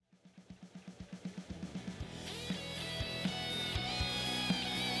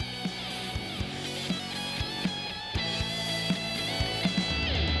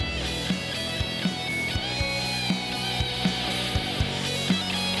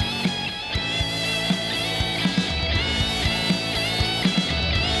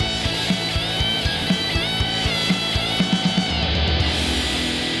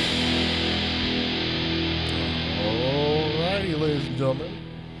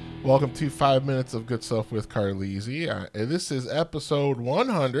Welcome to 5 Minutes of Good Stuff with Carlisi. This is episode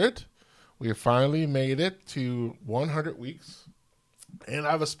 100. We have finally made it to 100 weeks. And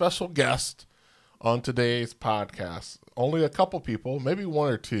I have a special guest on today's podcast. Only a couple people, maybe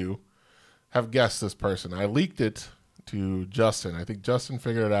one or two, have guessed this person. I leaked it to Justin. I think Justin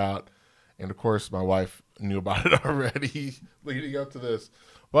figured it out. And, of course, my wife knew about it already leading up to this.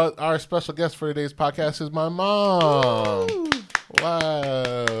 But our special guest for today's podcast is my mom. Woo!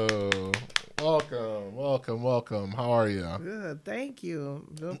 Wow. Welcome. How are you? Good, thank you.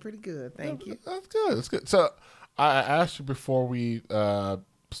 I'm doing pretty good, thank you. That's good. So I asked you before we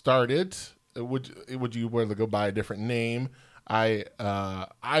started, would you want to go by a different name? I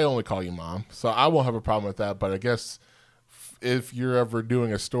only call you Mom, so I won't have a problem with that. But I guess if you're ever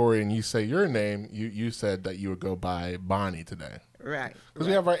doing a story and you say your name, you said that you would go by Bonnie today. Right. Because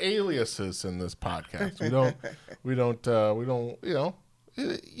we have our aliases in this podcast. We don't,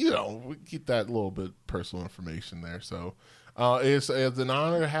 we keep that little bit personal information there. So it's an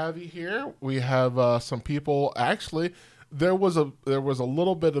honor to have you here. We have some people. Actually, there was a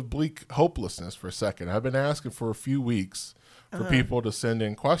little bit of bleak hopelessness for a second. I've been asking for a few weeks for people to send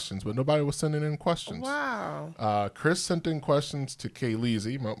in questions, but nobody was sending in questions. Wow. Chris sent in questions to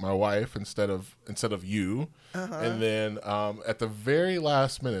Kayleezy, my wife, instead of you. And then at the very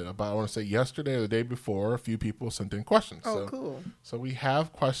last minute, I want to say yesterday or the day before, a few people sent in questions. Oh, cool. So we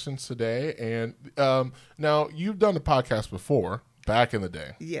have questions today. And now you've done a podcast before, back in the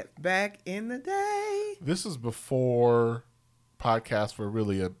day. Yes, back in the day. This is before podcasts were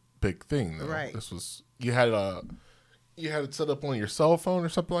really a big thing, though. Right. This was, you had it set up on your cell phone or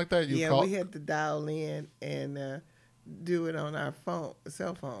something like that? We had to dial in and do it on our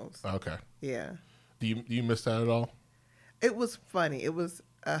cell phones. Okay. Yeah. Do you miss that at all? It was funny. It was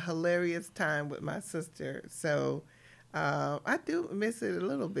a hilarious time with my sister. So I do miss it a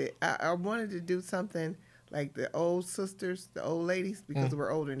little bit. I wanted to do something like the old sisters, the old ladies, because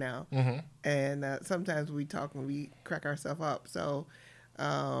we're older now. Mm-hmm. And sometimes we talk and we crack ourselves up. So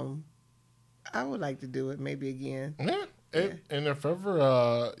I would like to do it maybe again. Yeah. And if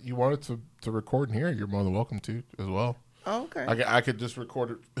ever you wanted to record in here, you're more than welcome to as well. Oh, okay. I could just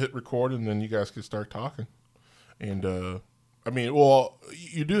hit record, and then you guys could start talking. And you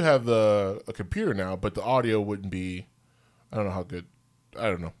do have a computer now, but the audio wouldn't be. I don't know how good.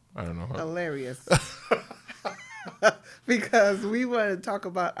 I don't know. Hilarious. Because we want to talk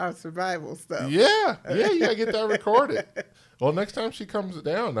about our survival stuff. Yeah, you gotta get that recorded. Well, next time she comes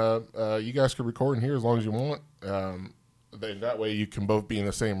down, you guys can record in here as long as you want. That way you can both be in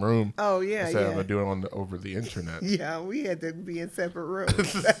the same room. Oh, yeah, instead of doing it over the internet. Yeah, we had to be in separate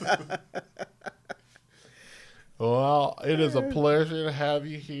rooms. Well, it is a pleasure to have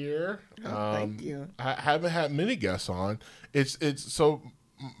you here. Thank you. I haven't had many guests on. It's so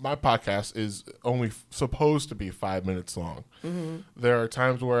my podcast is only supposed to be 5 minutes long. Mm-hmm. There are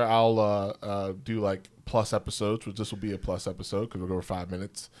times where I'll do like plus episodes, which this will be a plus episode because we'll go over 5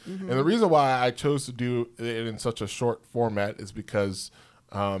 minutes. Mm-hmm. And the reason why I chose to do it in such a short format is because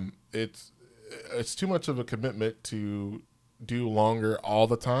it's too much of a commitment to do longer all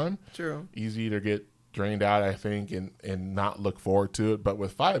the time. True. Easy to get drained out, I think, and not look forward to it. But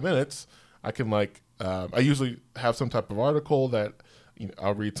with 5 minutes, I can I usually have some type of article that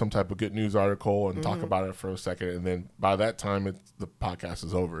I'll read some type of good news article and talk about it for a second, and then by that time, the podcast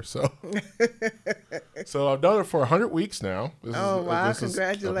is over. So, so I've done it for 100 weeks now. Wow!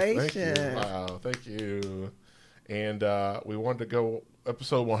 Congratulations! Thank you. And we wanted to go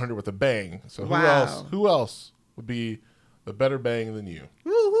episode 100 with a bang. So who else would be the better bang than you?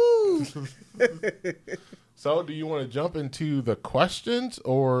 Woohoo! So, do you want to jump into the questions,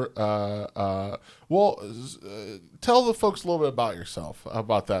 or tell the folks a little bit about yourself? How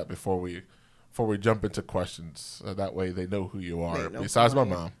about that before we jump into questions? That way, they know who you are. Besides my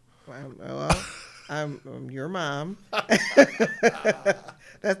mom. Well, I'm your mom. That's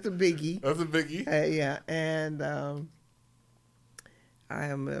the biggie. That's a biggie. Yeah, and I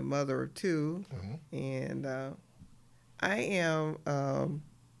am a mother of two, and I am.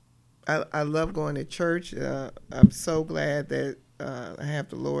 I love going to church. I'm so glad that I have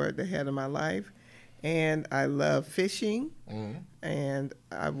the Lord the head of my life. And I love fishing. And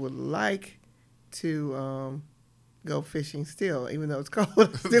I would like to go fishing still. Even though it's cold, I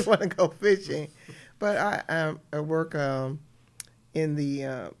still want to go fishing. But I work in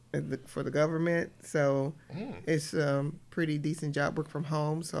the for the government. So it's pretty decent job, work from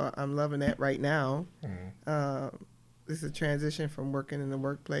home. So I'm loving that right now. This is a transition from working in the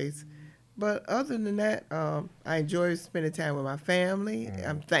workplace. But other than that, I enjoy spending time with my family.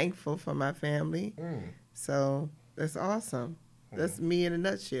 I'm thankful for my family. So that's awesome. That's me in a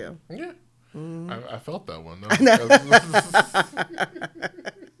nutshell. Yeah. I felt that one.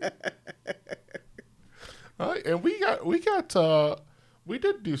 And we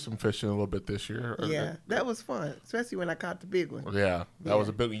did do some fishing a little bit this year. Yeah, that was fun, especially when I caught the big one. Yeah, that was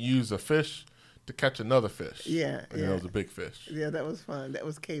a big. You use a fish to catch another fish. Yeah, and it was a big fish. Yeah, that was fun. That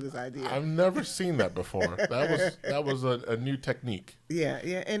was Kayla's idea. I've never seen that before. That was a new technique. Yeah,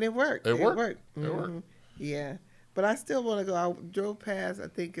 and it worked. It worked. Mm-hmm. It worked. Yeah, but I still want to go. I drove past. I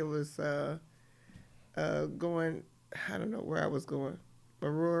think it was going. I don't know where I was going,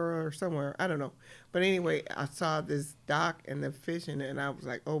 Aurora or somewhere. I don't know. But anyway, I saw this dock and the fishing, and I was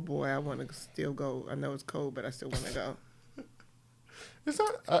like, "Oh boy, I want to still go." I know it's cold, but I still want to go. Is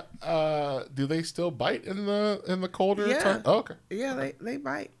that do they still bite in the colder time? Oh, okay. Yeah, they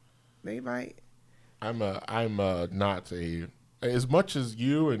bite. They bite. I'm not as much as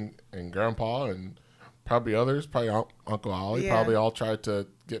you and Grandpa and probably others, probably Uncle Ollie, probably all tried to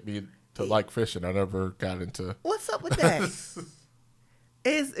get me to like fishing. I never got into. What's up with that?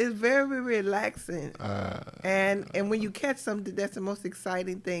 It's very relaxing, and when you catch something, that's the most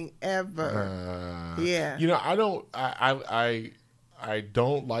exciting thing ever. Yeah. You know, I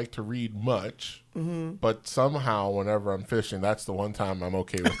don't like to read much, but somehow whenever I'm fishing, that's the one time I'm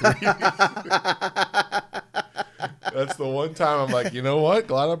okay with reading. That's the one time I'm like, you know what?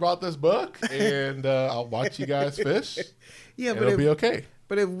 Glad I brought this book, and I'll watch you guys fish. Yeah, but it'll be okay.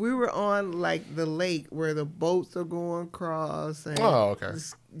 But if we were on like the lake where the boats are going across and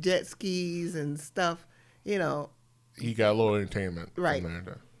jet skis and stuff, you know, you got a little entertainment, right? From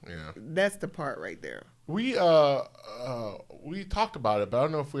there, yeah, that's the part right there. We talked about it, but I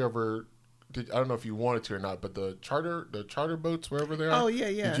don't know if we ever did. I don't know if you wanted to or not. But the charter boats, wherever they are. Oh yeah.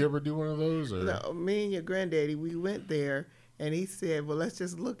 Did you ever do one of those? Or? No, me and your granddaddy, we went there, and he said, "Well, let's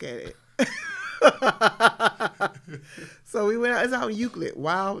just look at it." So we went out. It's out in Euclid,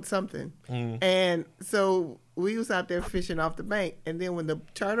 Wild something, and so we was out there fishing off the bank. And then when the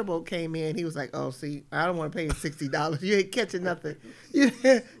charter boat came in, he was like, "Oh, see, I don't want to pay you $60. You ain't catching nothing.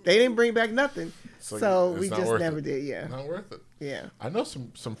 They didn't bring back nothing." So we just never did. Yeah, not worth it. Yeah, I know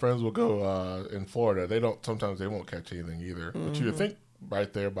some friends will go in Florida. They don't. Sometimes they won't catch anything either. But you would think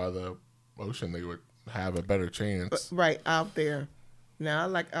right there by the ocean they would have a better chance. Right out there.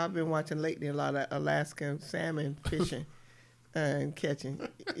 Now, I've been watching lately a lot of Alaskan salmon fishing and catching,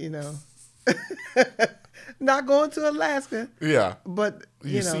 you know. Not going to Alaska. Yeah. But,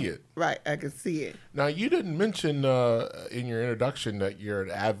 you know, see it. Right, I can see it. Now, you didn't mention in your introduction that you're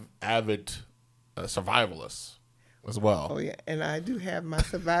an avid survivalist as well. Oh, yeah, and I do have my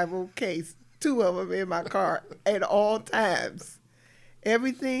survival case, 2 of them in my car at all times.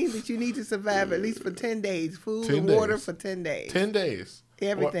 Everything that you need to survive, at least for 10 days. Food and water for 10 days. 10 days.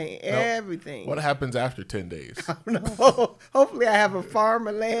 Everything. Everything. What happens after 10 days? I don't know. Hopefully I have a farm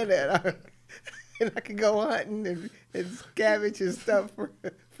of land and I can go hunting and scavenge and stuff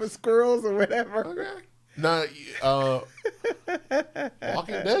for squirrels or whatever. Okay. Now,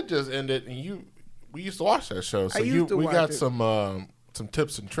 Walking Dead just ended, and we used to watch that show. So we got some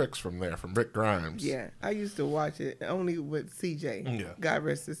tips and tricks from there, from Rick Grimes. Yeah, I used to watch it only with CJ. Yeah. God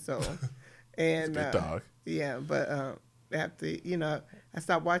rest his soul. And good dog. Yeah, but after, you know, I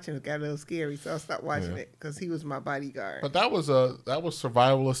stopped watching it. It got a little scary, so I stopped watching it because he was my bodyguard. But that was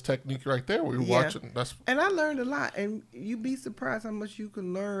survivalist technique right there. We were watching. And I learned a lot. And you'd be surprised how much you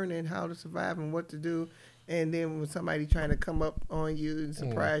can learn and how to survive and what to do. And then when somebody trying to come up on you and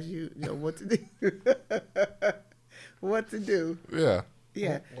surprise you, you know what to do. What to do. Yeah.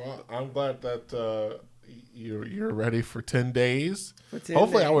 Yeah. Well, I'm glad that you're ready for 10 days.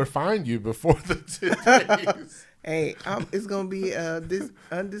 Hopefully, I would find you before the 10 days. Hey, it's going to be this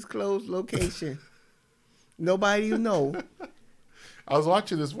undisclosed location. Nobody will know. I was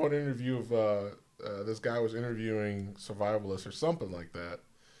watching this one interview of this guy was interviewing survivalists or something like that.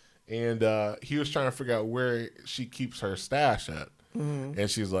 And he was trying to figure out where she keeps her stash at. Mm-hmm.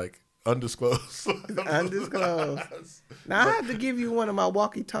 And she's like, undisclosed. Undisclosed. Now, I have to give you one of my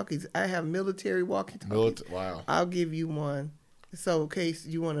walkie-talkies. I have military walkie-talkies. Wow. I'll give you one. So in case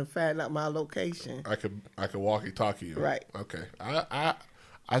you want to find out my location. I could walkie-talkie you. Right. Okay. I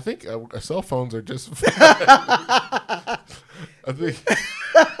think cell phones are just I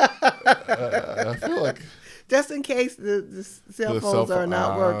feel like just in case the cell phones are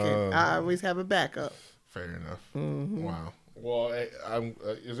not working, I always have a backup. Fair enough. Mm-hmm. Wow. Well,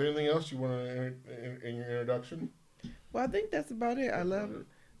 is there anything else you want to in your introduction? Well, I think that's about it. I love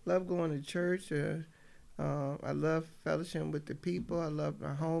going to church. I love fellowship with the people. I love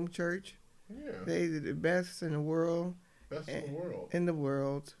my home church. Yeah. They're the best in the world. Best in the world. In the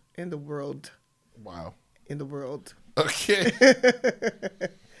world. In the world. Wow. In the world. Okay.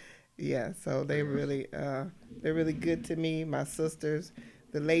 Yeah, so they're really good to me. My sisters,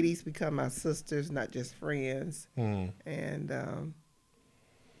 the ladies become my sisters, not just friends, and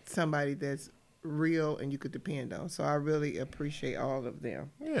somebody that's real and you could depend on. So I really appreciate all of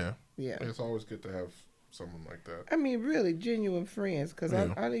them. Yeah. Yeah. It's always good to have someone like that. I mean, really genuine friends, because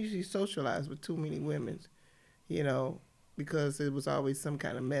Yeah. I usually socialize with too many women, you know, because it was always some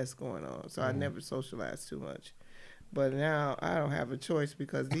kind of mess going on. So I never socialized too much. But now I don't have a choice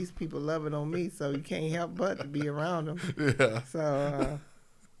because these people love it on me, so you can't help but to be around them. Yeah. So,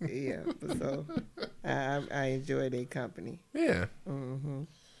 yeah. So I enjoy their company. Yeah. Mm-hmm.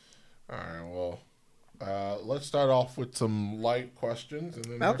 All right. Well, let's start off with some light questions, and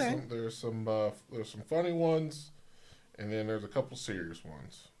then Okay. there's some funny ones, and then there's a couple serious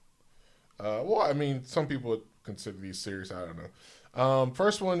ones. Well, I mean, some people would consider these serious. I don't know.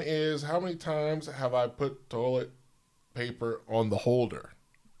 First one is, how many times have I put toilet paper on the holder?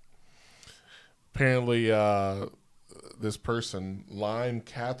 Apparently, this person, Lime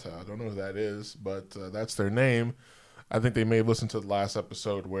Kata, I don't know who that is, but that's their name. I think they may have listened to the last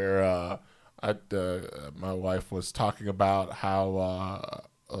episode where my wife was talking about how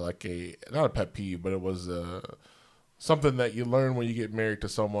not a pet peeve, but it was something that you learn when you get married to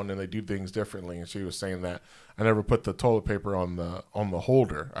someone and they do things differently. And she was saying that I never put the toilet paper on the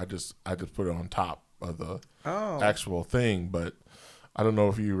holder. I just put it on top of the actual thing. But I don't know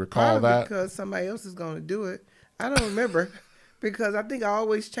if you recall Probably that. because somebody else is going to do it. I don't remember because I think I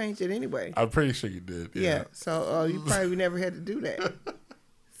always changed it anyway. I'm pretty sure you did. Yeah. So you probably never had to do that.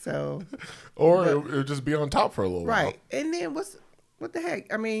 So. Or it would just be on top for a little while. Right. And then what the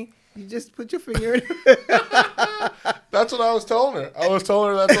heck? I mean, you just put your finger in it. That's what I was telling her. I was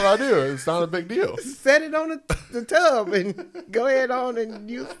telling her that's what I do. It's not a big deal. Set it on the tub and go ahead on and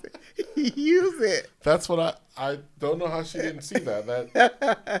use it. That's what I don't know how she didn't see that.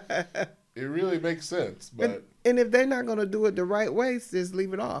 That it really makes sense. But and if they're not going to do it the right way, just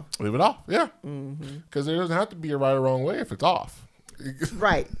leave it off. leave it off. Yeah. Because there doesn't have to be a right or wrong way if it's off.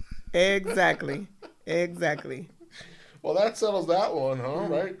 Right. Exactly. Exactly. Well, that settles that one, huh?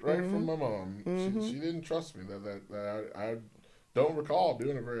 Right from my mom. She didn't trust me. That I don't recall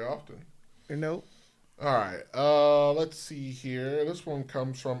doing it very often. Nope. All right. Let's see here. This one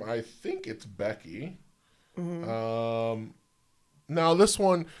comes from, I think it's Becky. Now this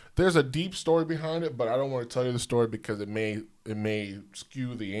one, there's a deep story behind it, but I don't want to tell you the story because it may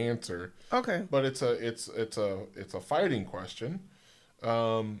skew the answer. Okay. But it's a fighting question.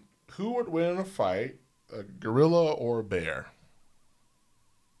 Who would win in a fight, a gorilla or a bear?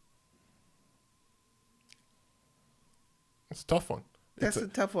 It's a tough one. That's a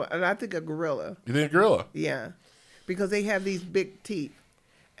tough one. And I think a gorilla. You think a gorilla? Yeah. Because they have these big teeth.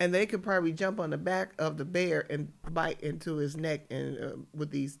 And they could probably jump on the back of the bear and bite into his neck and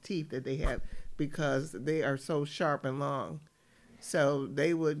with these teeth that they have because they are so sharp and long. So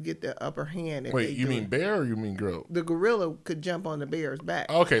they would get the upper hand. If Wait, you mean bear or you mean gorilla? The gorilla could jump on the bear's back.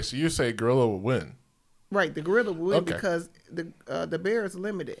 Okay, so you say gorilla would win. Right, the gorilla would win Okay. because the bear is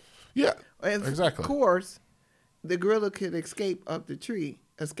limited. Yeah, And exactly. Of course, the gorilla could escape up the tree.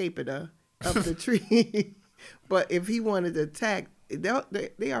 But if he wanted to attack,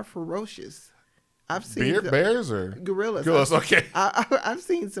 they are ferocious. I've seen Bears or gorillas. Gorillas, okay. I've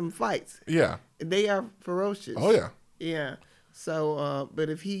seen some fights. Yeah. They are ferocious. Oh yeah. Yeah. So, but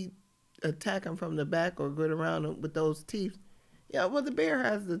if he attack him from the back or go around him with those teeth, yeah. Well, the bear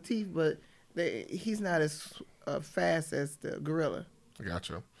has the teeth, but he's not as fast as the gorilla. I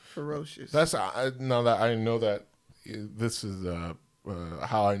gotcha. Ferocious. That's now that I know that this is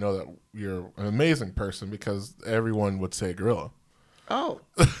how I know that you're an amazing person because everyone would say gorilla. Oh.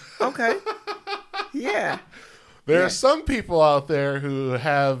 Okay. Yeah. There are some people out there who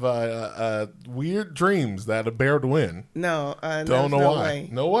have weird dreams that a bear would win. No. Don't know no why. Way.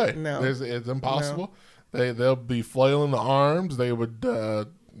 No way. No. It's impossible. No. They'll be flailing the arms. They would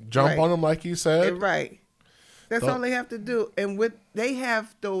jump on them like you said. Right. That's all they have to do. And they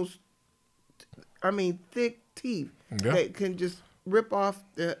have those, thick teeth that can just rip off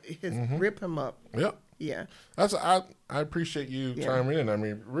rip him up. Yep. Yeah. I appreciate you chiming in. I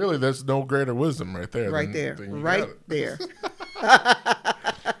mean, really, there's no greater wisdom right there. Right there.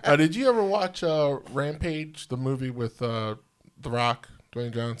 Did you ever watch Rampage, the movie with The Rock,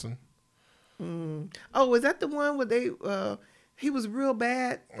 Dwayne Johnson? Oh, was that the one where he was real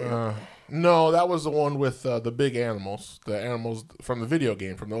bad? No, that was the one with the big animals, the animals from the video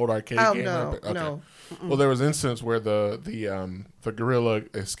game, from the old arcade game. No, okay. no. Well, there was instances where the gorilla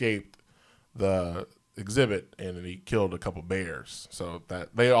escaped the exhibit and he killed a couple bears. So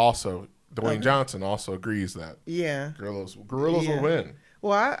that they also Dwayne Johnson also agrees that Yeah. gorillas Yeah. will win.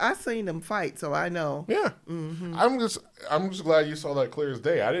 Well, I seen them fight, so I know. Yeah, I'm just glad you saw that clear as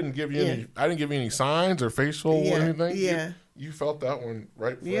day. I didn't give you any signs or facial or anything. Yeah. You felt that one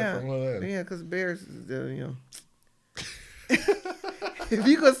right from the end. Yeah, because bears, if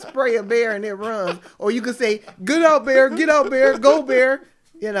you could spray a bear and it runs, or you could say, "Get out, bear! Get out, bear! Go, bear!"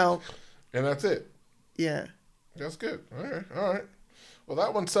 And that's it. Yeah. That's good. All right. Well,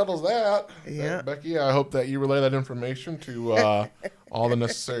 that one settles that. Yeah. Becky, I hope that you relay that information to all the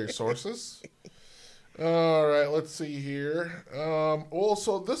necessary sources. All right, let's see here.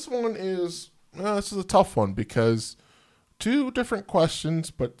 So this one is this is a tough one because two different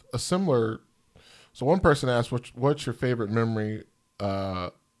questions, but a similar. So one person asked, "What's your favorite memory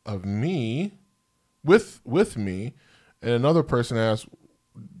of me with me?" And another person asked,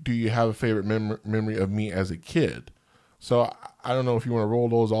 "Do you have a favorite memory of me as a kid?" So I don't know if you want to roll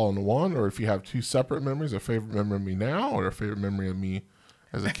those all into one, or if you have two separate memories: a favorite memory of me now, or a favorite memory of me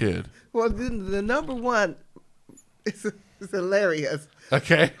as a kid. Well, the number one is hilarious.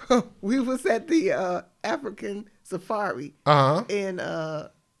 Okay. We was at the African safari in I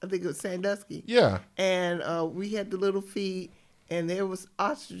think it was Sandusky. Yeah. And we had the little feed, and there was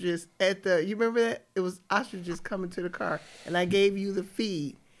ostriches at the. You remember that? It was ostriches coming to the car, and I gave you the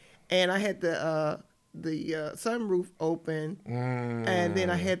feed, and I had the sunroof open, and then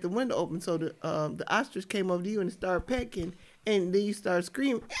I had the window open, so the ostrich came over to you and started pecking, and then you started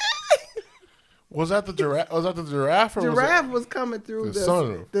screaming. Was that the giraffe? Was that the giraffe? Or Giraffe was coming through the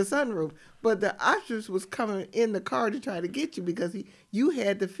sunroof? The sunroof, but the ostrich was coming in the car to try to get you because you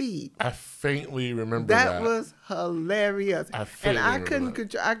had the feed. I faintly remember that. That was hilarious, and I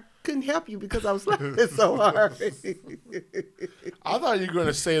couldn't help you because I was laughing so hard. I thought you were going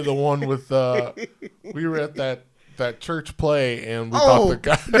to say the one with we were at that church play and we thought the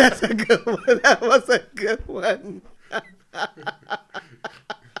guy. That's a good one. That was a good one.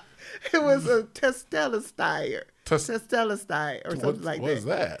 It was a Testelastire. Testelastire or something like that. What is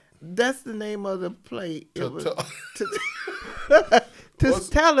that? That's the name of the play. It was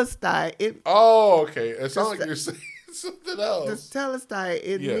Testelastire. Oh, okay. It sounds like you're saying something else. Testelastire,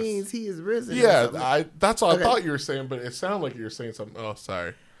 it means he is risen. Yeah, that's what I thought you were saying, but it sounded like you were saying something. Oh,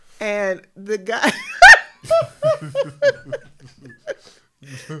 sorry. And the guy,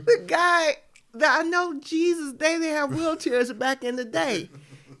 I know Jesus, they didn't have wheelchairs back in the day.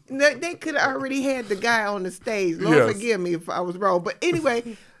 They could have already had the guy on the stage. Lord forgive me if I was wrong. But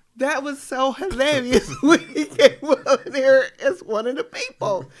anyway, that was so hilarious when he came up there as one of the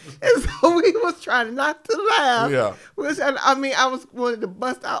people. And so we was trying not to laugh. Yeah. I was wanting to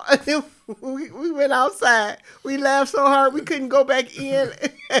bust out. And then we went outside. We laughed so hard we couldn't go back in.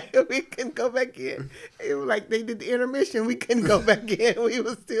 We couldn't go back in. It was like they did the intermission. We couldn't go back in. We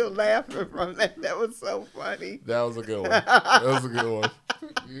was still laughing from that. That was so funny. That was a good one.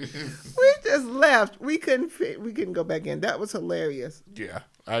 We just left. We couldn't go back in. That was hilarious. Yeah,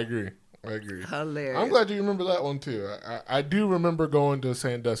 I agree. Hilarious. I'm glad you remember that one too. I do remember going to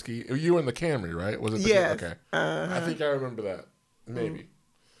Sandusky. You were in the Camry, right? Was it? Yes. Okay. I think I remember that. Maybe.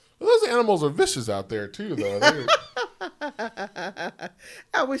 Well, those animals are vicious out there too, though.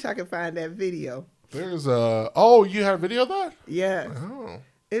 I wish I could find that video. There's you had a video of that? Yeah. Oh.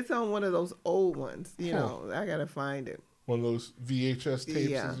 It's on one of those old ones. You know, I gotta find it. One of those VHS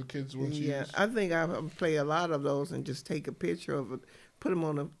tapes as the kids would use. Yeah, I think I play a lot of those and just take a picture of it, put them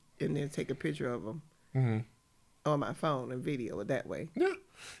on and then take a picture of them on my phone and video it that way. Yeah,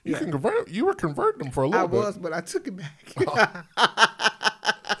 you can convert. You were converting them for a little bit. I was, but I took it back.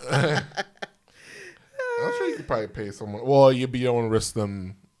 I'm sure you could probably pay someone. Well, you don't want to risk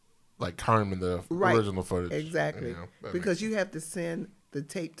them like harming the original footage. Exactly, You know, because you have to send the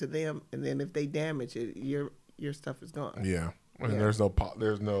tape to them, and then if they damage it, your stuff is gone. Yeah, and there's no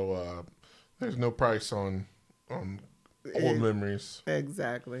price on old memories.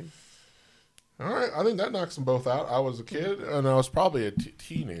 Exactly. All right, I think that knocks them both out. I was a kid, and I was probably a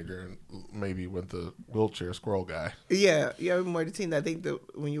teenager, and maybe with the wheelchair squirrel guy. Yeah, more than teen. I think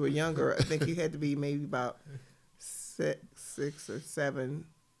that when you were younger, I think you had to be maybe about 6 or 7,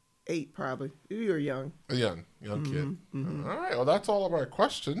 8, probably. You were young. A young kid. Mm-hmm. All right, well, that's all of our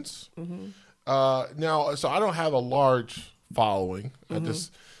questions. Mm-hmm. Now, so I don't have a large following. I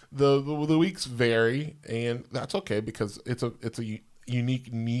just the weeks vary, and that's okay because it's a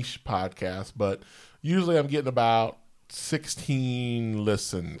unique niche podcast. But usually, I'm getting about 16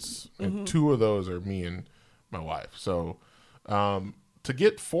 listens, and 2 of those are me and my wife. So, to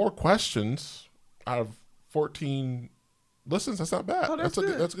get 4 questions out of 14 listens, that's not bad. Oh, that's a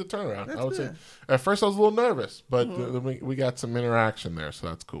good turnaround. That's I would good. say. At first, I was a little nervous, but we got some interaction there, so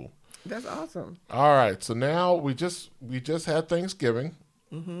that's cool. That's awesome. All right, so now we just had Thanksgiving,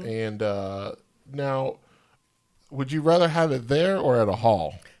 Mm-hmm. and now, would you rather have it there or at a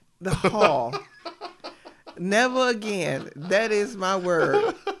hall? The hall. Never again. That is my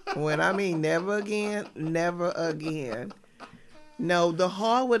word. When I mean never again, never again. No, the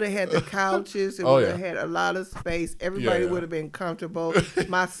hall would have had the couches. It would have had a lot of space. Everybody would have been comfortable.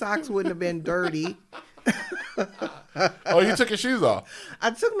 My socks wouldn't have been dirty. Oh, you took your shoes off.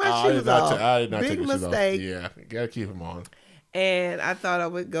 I took my shoes off. I did not Big take your shoes off. mistake. Yeah, you gotta keep them on. And I thought I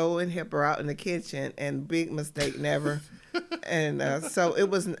would go and help her out in the kitchen, and big mistake, never. And so it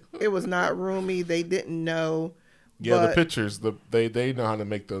was not roomy. They didn't know. Yeah, the pictures. They know how to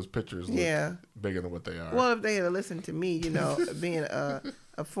make those pictures look bigger than what they are. Well, if they had listened to me, being a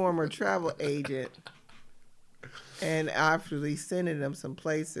former travel agent, and actually sending them some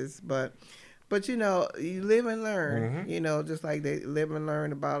places, but you live and learn. Mm-hmm. Just like they live and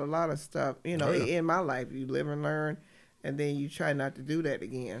learn about a lot of stuff. In my life, you live and learn, and then you try not to do that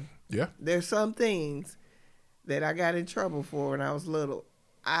again. Yeah. There's some things that I got in trouble for when I was little.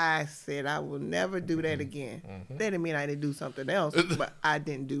 I said I will never do that again. Mm-hmm. That didn't mean I didn't do something else, but I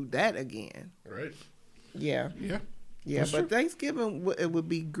didn't do that again. Right. Yeah. Yeah. Yeah, That's but true. Thanksgiving, it would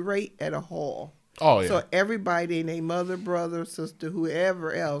be great at a hall. Oh, yeah. So everybody and their mother, brother, sister,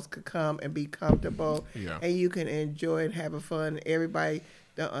 whoever else could come and be comfortable. Yeah. And you can enjoy it, have fun. Everybody,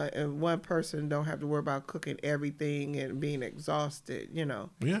 and one person don't have to worry about cooking everything and being exhausted,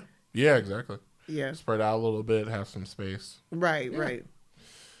 Yeah. Yeah, exactly. Yeah. Spread out a little bit, have some space. Right, Yeah. right.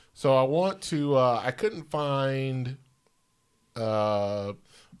 So I want to, I couldn't find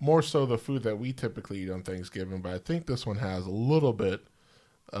more so the food that we typically eat on Thanksgiving, but I think this one has a little bit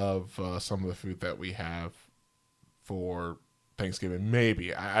of some of the food that we have for Thanksgiving.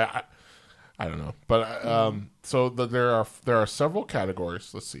 Maybe. I don't know. But so there are several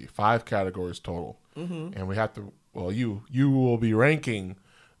categories. Let's see, 5 categories total. Mm-hmm. And we have to, well, you will be ranking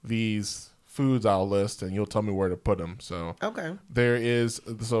these foods I'll list, and you'll tell me where to put them. So Okay.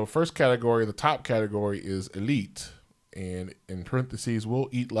 first category, the top category is elite, and in parentheses, we'll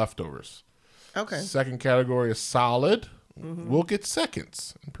eat leftovers. Okay. Second category is solid. Mm-hmm. We'll get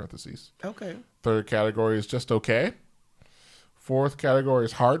seconds in parentheses. Okay. Third category is just okay. Fourth category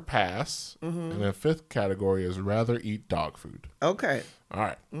is hard pass, Mm-hmm. and then fifth category is rather eat dog food. Okay. All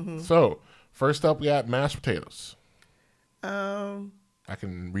right. Mm-hmm. So first up, we got mashed potatoes. Um, I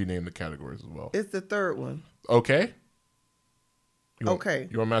can rename the categories as well. it's the third one. Okay. Okay.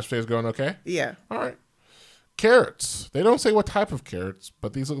 You want mashed potatoes going okay? Yeah. All right. Carrots. They don't say what type of carrots,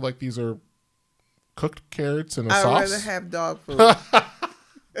 but these look like these are cooked carrots in a I'd sauce. rather have dog food.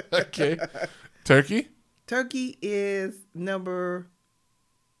 Okay. Turkey. Turkey is number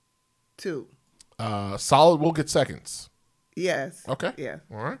 2. Solid. We'll get seconds. Yes. Okay. Yeah.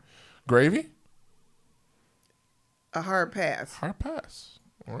 All right. Gravy. A hard pass Hard pass.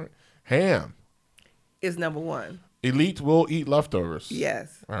 All right. Ham. is number 1. Elite will eat leftovers.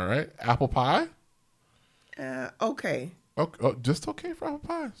 Yes. All right. Apple pie. Okay. Okay. Just okay for apple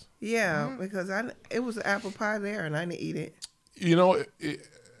pies. Yeah, because it was an apple pie there and I didn't eat it. You know,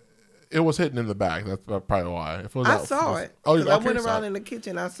 it was hidden in the bag. That's probably why. If it was I out, saw it. Oh, Because okay, I went saw around it. in the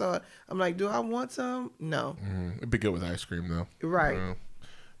kitchen. I saw it. I'm like, do I want some? No. It'd be good with ice cream though. Right.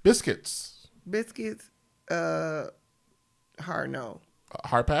 Biscuits. Biscuits, hard no.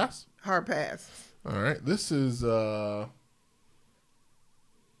 Hard pass. Hard pass. All right. This is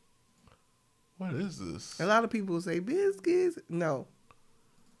what is this? A lot of people say biscuits. No.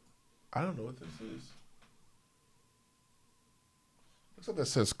 I don't know what this is. Looks like that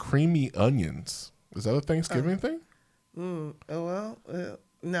says creamy onions. Is that a Thanksgiving thing? Oh, well,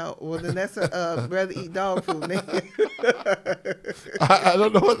 no. Well, then that's a rather eat dog food. I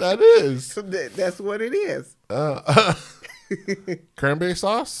don't know what that is. That's what it is. Cranberry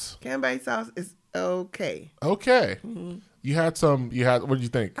sauce. Cranberry sauce is okay. Okay. You had some. What did you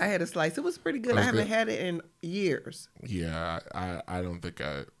think? I had a slice. It was pretty good. It was I haven't good? had it in years. Yeah, I don't think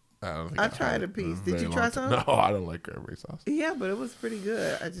I don't think I I've tried had a it piece. in Did very you long try time. some? No, I don't like cranberry sauce. Yeah, but it was pretty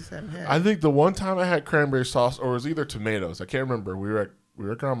good. I just haven't had it. I think the one time I had cranberry sauce, or it was either tomatoes. I can't remember. We were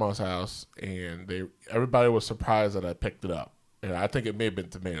at Grandma's house, and everybody was surprised that I picked it up. And I think it may have been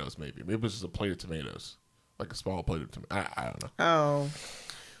tomatoes. Maybe it was just a plate of tomatoes, like a small plate of tomatoes. I don't know. Oh.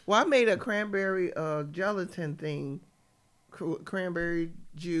 Well, I made a cranberry gelatin thing, cranberry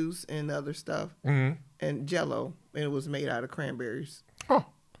juice and other stuff, and Jell-O, and it was made out of cranberries. Huh.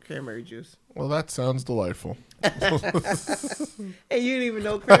 Cranberry juice. Well, that sounds delightful. And you didn't even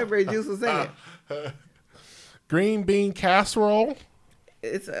know cranberry juice was in it. Green bean casserole.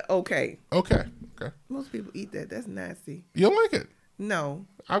 It's okay. Okay. Most people eat that. That's nasty. You don't like it? No.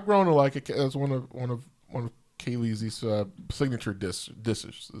 I've grown to like it as one of Kaylee's signature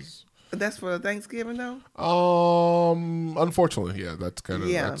dishes. That's for Thanksgiving though. Unfortunately, yeah, that's kind of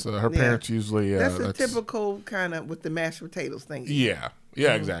that's her parents usually. That's a typical kind of with the mashed potatoes thing. Yeah,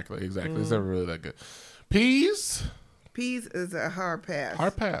 exactly. It's never really that good. Peas is a hard pass.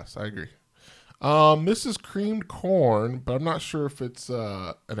 Hard pass. I agree. This is creamed corn, but I'm not sure if it's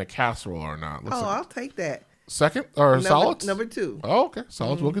in a casserole or not. I'll take that. Second or solids? Number 2. Oh, okay.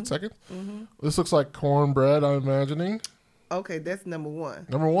 Solids will get second. Mm-hmm. This looks like cornbread, I'm imagining. Okay, that's number 1.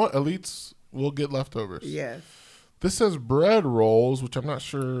 Number 1, elites will get leftovers. Yes. This says bread rolls, which I'm not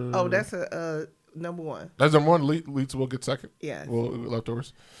sure. Oh, that's a number 1. That's number 1. Elites will get second. Yes.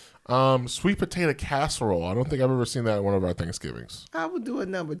 Leftovers. Sweet potato casserole. I don't think I've ever seen that at one of our Thanksgivings. I would do a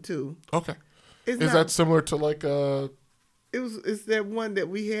number 2. Okay. Is that similar to like It's that one that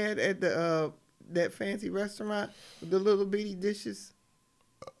we had at the that fancy restaurant with the little bitty dishes.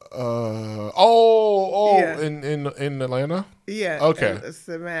 Yeah. in Atlanta? Yeah. Okay.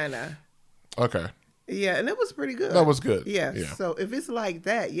 Savannah. Okay. Yeah, and it was pretty good. That was good. Yes. Yeah. So if it's like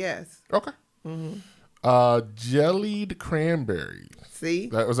that, yes. Okay. Mm-hmm. Jellied cranberries. See?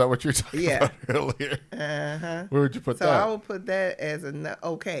 Was that what you were talking about earlier? Uh-huh. Where would you put that? So I would put that as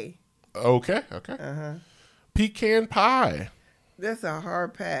okay. Okay. Uh-huh. Pecan pie. That's a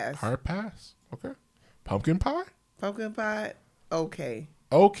hard pass. Hard pass. Okay. Pumpkin pie? Pumpkin pie, okay.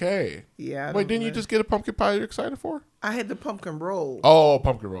 Okay. Yeah. Wait, didn't you just get a pumpkin pie you're excited for? I had the pumpkin roll. Oh,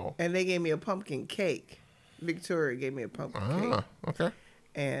 pumpkin roll. And they gave me a pumpkin cake. Victoria gave me a pumpkin cake. Okay.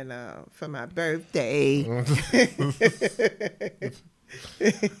 And for my birthday.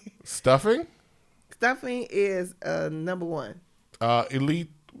 Stuffing? Stuffing is number 1.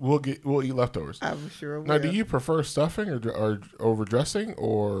 Elite we'll eat leftovers. I'm sure will. Now, do you prefer stuffing or over dressing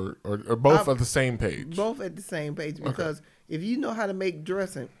or both at the same page? Both at the same page because if you know how to make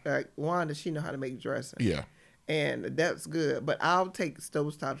dressing, like Wanda, she know how to make dressing. Yeah. And that's good. But I'll take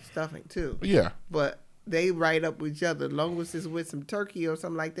stovetop stuffing too. Yeah. But they right up with each other. As long as it's with some turkey or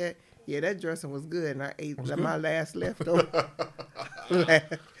something like that. Yeah, that dressing was good. And I ate my last leftover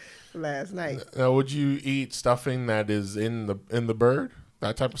last night. Now, would you eat stuffing that is in the bird?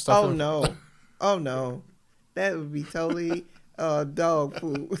 That type of stuffing? Oh no. That would be totally dog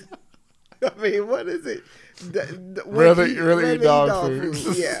food. I mean, what is it? Really eat dog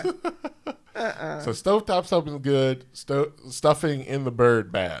food. Yeah. So stovetop stuffing is good. Stuffing in the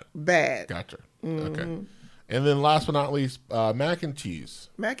bird bad. Bad. Gotcha. Okay. And then last but not least, mac and cheese.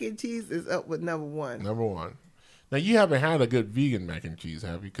 Mac and cheese is up with number 1. Number 1. Now you haven't had a good vegan mac and cheese,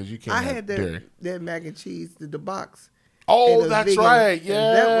 have you? Because you can't have dairy. that mac and cheese, the box. Oh, that's vegan, right.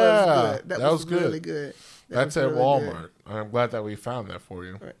 Yeah, that was good. That was good. Really good. That's at really Walmart. Good. I'm glad that we found that for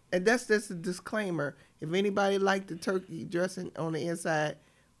you. Right. And that's a disclaimer. If anybody liked the turkey dressing on the inside,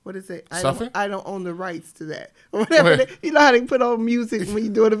 what is it? I don't own the rights to that. Whatever. You know how they put on music when you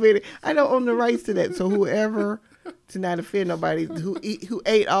do the video. I don't own the rights to that. So whoever, to not offend nobody, who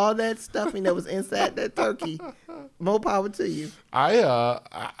ate all that stuffing that was inside that turkey, more power to you. I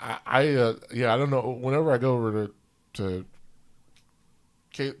don't know. Whenever I go over to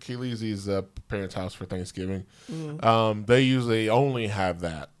Kaylee's parents' house for Thanksgiving, they usually only have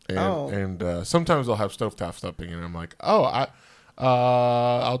that, and sometimes they'll have stovetop stuffing, and I'm like, I'll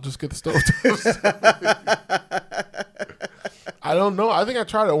just get the stovetop. I don't know. I think I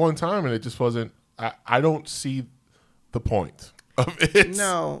tried it one time, and it just wasn't. I don't see the point of it.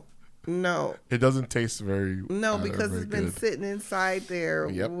 No. It doesn't taste very. No, because very it's been good. sitting inside there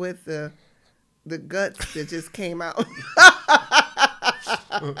with the guts that just came out.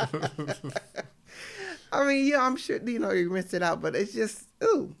 I mean, yeah, I'm sure you rinsed it out, but it's just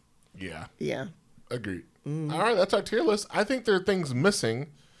ooh. Yeah. Agreed. All right, that's our tier list. I think there are things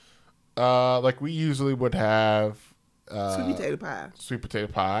missing, like we usually would have. Sweet potato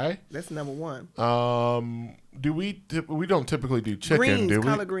pie. That's number 1. Do we don't typically do chicken, greens, do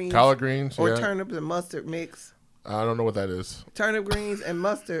we? Collard greens. Or turnips and mustard mix. I don't know what that is. Turnip greens and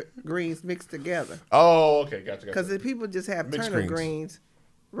mustard greens mixed together. Oh, okay. Gotcha. Because if people just have mixed turnip greens,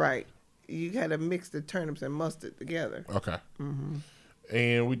 right, you got to mix the turnips and mustard together. Okay. Mm-hmm.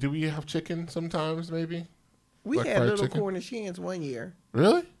 And do we have chicken sometimes, maybe? We had little Cornish hens one year.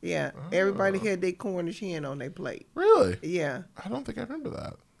 Really? Yeah. Oh. Everybody had their Cornish hen on their plate. Really? Yeah. I don't think I remember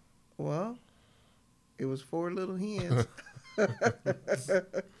that. Well, it was 4 little hens.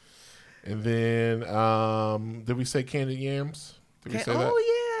 And then, did we say candied yams? Did we say that?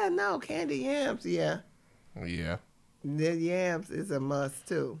 Oh, yeah. No, candied yams. Yeah. Yeah. The yams is a must,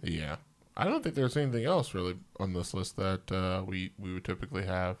 too. Yeah. I don't think there's anything else really on this list that we would typically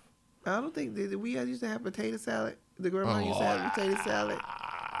have. I don't think we used to have potato salad. The grandma used to have potato salad.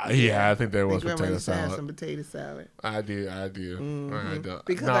 Yeah, I think there The was grandma potato used to have salad. some potato salad. I do. I do.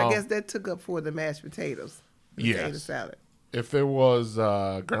 Because Now, I guess that took up for the mashed potatoes. The potato Yes. salad. if there was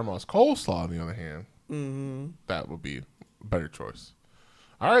grandma's coleslaw, on the other hand, Mm-hmm. that would be a better choice.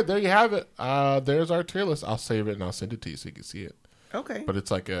 All right, there you have it. There's our tier list. I'll save it and I'll send it to you so you can see it. Okay. But it's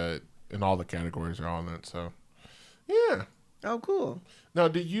like and all the categories are on it. So, yeah. Oh, cool. Now,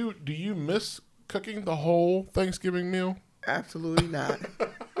 do you miss cooking the whole Thanksgiving meal? Absolutely not.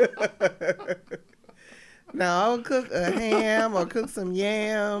 Now, I'll cook a ham or cook some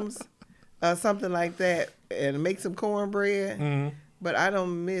yams or something like that and make some cornbread. Mm-hmm. But I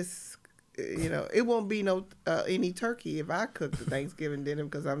don't miss, it won't be no any turkey if I cook the Thanksgiving dinner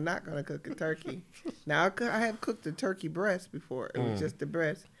because I'm not going to cook a turkey. Now, I have cooked a turkey breast before. It was just the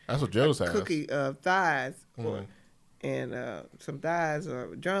breast. That's what Joe's has. Cookie thighs Mm. and some thighs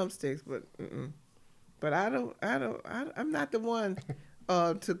or drumsticks, but I'm not the one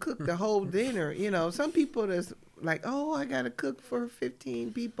to cook the whole dinner. Some people that's like, oh, I gotta cook for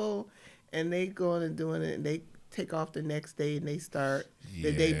 15 people, and they go on and doing it, and they take off the next day and they start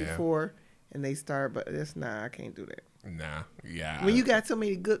the day Yeah. before and they start. But I can't do that. Nah, yeah. When you got so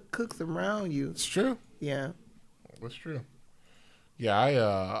many good cooks around you, It's true. yeah. That's true. Yeah,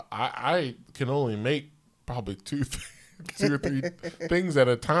 I can only make probably two or three things at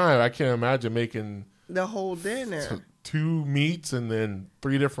a time. I can't imagine making The whole dinner. two meats and then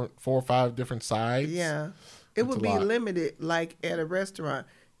 4 or 5 different sides. Yeah. It That's would a be lot. limited like at a restaurant.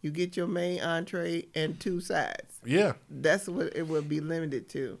 You get your main entree and 2 sides. Yeah. That's what it would be limited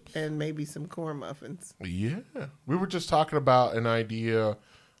to. And maybe some corn muffins. Yeah. We were just talking about an idea.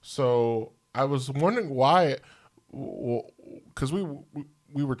 So I was wondering why, because we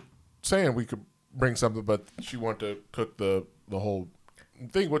were saying we could bring something, but she wanted to cook the whole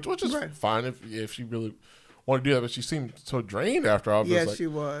thing, which is Right. fine if she really wanted to do that. But she seemed so drained after all. Yes, Like, she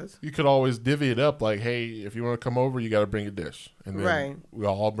was. you could always divvy it up. Like, hey, if you want to come over, you got to bring a dish, and then Right. we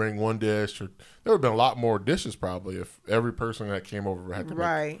all bring one dish. Or there would have been a lot more dishes probably if every person that came over had to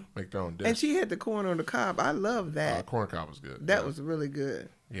Right. make their own dish. And she had the corn on the cob. I love that. Corn cob was good. That yeah. was really good.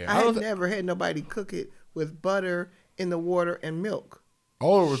 Yeah. I I had don't thi- never had nobody cook it with butter in the water and milk.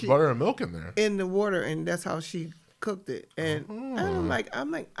 Oh, there was she- butter and milk in there. In the water, and that's how she cooked it. And Oh.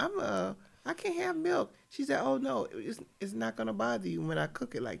 I can't have milk. She said, "Oh no, it's not gonna bother you when I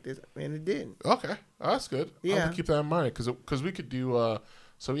cook it like this," and it didn't. Okay, that's good. I'll Yeah. have to keep that in mind because we could do.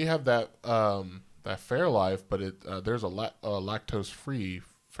 So we have that Fairlife, but there's a lactose free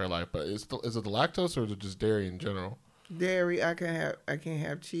Fairlife. But is it the lactose or is it just dairy in general? Dairy, I can't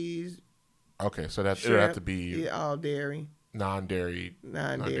have cheese. Okay, so that it would Shrimp, have to be yeah, all dairy, non-dairy.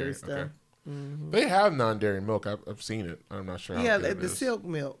 non-dairy stuff. Okay. Mhm. They have non-dairy milk. I've seen it. I'm not sure. How Yeah, good it the is. silk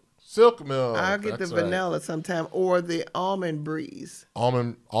milk. Silk milk. I'll get the that's right. vanilla sometime or the almond breeze.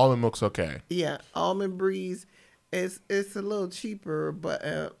 Almond milk's okay. Yeah, almond breeze. It's a little cheaper, but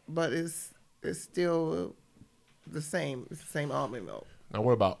it's still the same. It's the same almond milk. Now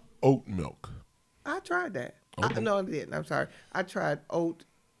what about oat milk? I tried that. Oat milk? No, I didn't. I'm sorry. I tried oat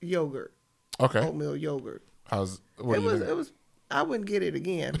yogurt, Okay. oatmeal yogurt. What do you think? It was. I wouldn't get it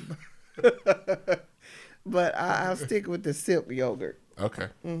again, but I'll stick with the silk yogurt. Okay.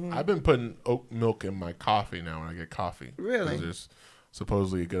 Mm-hmm. I've been putting oat milk in my coffee now when I get coffee. Really? 'Cause there's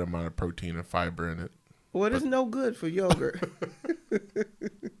supposedly a good amount of protein and fiber in it. Well, it's no good for yogurt.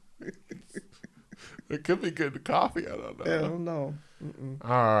 It could be good to coffee. I don't know. I don't know. Mm-mm. All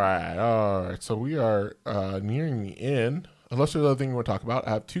right. So we are nearing the end. Unless there's other thing you want to talk about,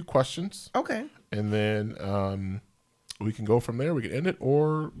 I have 2 questions, Okay. and then we can go from there. We can end it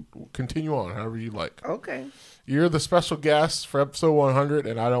or continue on, however you like. Okay. You're the special guest for episode 100,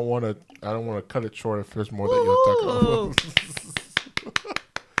 and I don't want to cut it short if there's more that you'll talk about.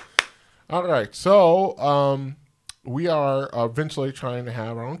 All right, so we are eventually trying to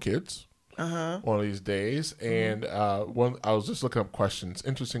have our own kids one of these days, and I was just looking up questions,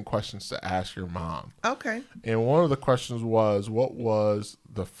 interesting questions to ask your mom. Okay. And one of the questions was, what was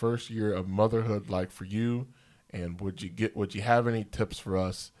the first year of motherhood like for you, and would you have any tips for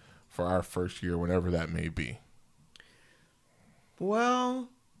us for our first year, whenever that may be? Well,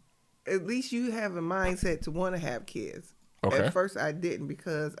 at least you have a mindset to want to have kids. Okay. At first, I didn't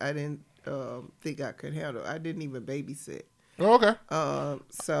because I didn't think I could handle. I didn't even babysit. Oh, okay.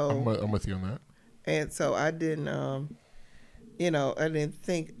 So I'm with you on that. and so I didn't. I didn't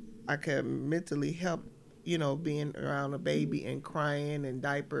think I could mentally help. Being around a baby and crying and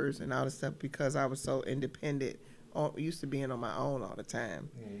diapers and all this stuff because I was so independent. Used to being on my own all the time.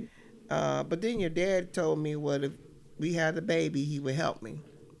 But then your dad told me, well, if we had a baby, he would help me.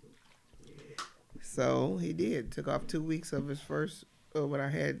 So he did. Took off 2 weeks of his first, when I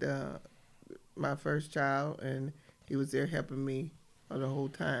had my first child, and he was there helping me the whole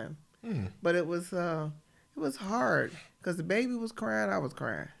time. But it was hard because the baby was crying. I was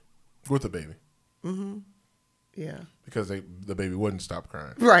crying. With the baby. Mm-hmm. Yeah. Because the baby wouldn't stop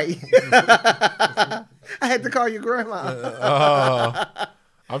crying. Right. I had to call your grandma.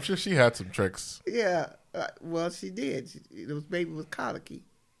 I'm sure she had some tricks. Yeah. Well, she did. The baby was colicky,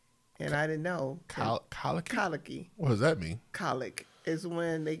 and I didn't know. Colicky? Colicky. What does that mean? Colic is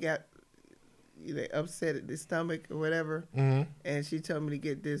when they upset at the stomach or whatever. Mm-hmm. And she told me to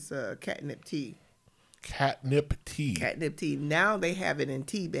get this catnip tea. Catnip tea. Catnip tea. Now they have it in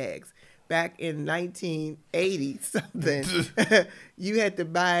tea bags. Back in 1980 something, you had to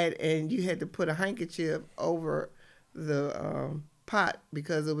buy it and you had to put a handkerchief over the pot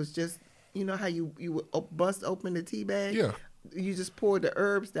because it was just, you know how you would bust open the tea bag? Yeah. You just pour the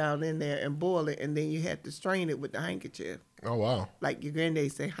herbs down in there and boil it, and then you had to strain it with the handkerchief. Oh, wow. Like your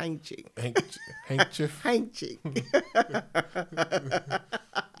granddad say, handkerchief. Handkerchief? Handkerchief.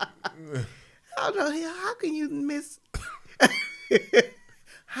 I don't know, how can you miss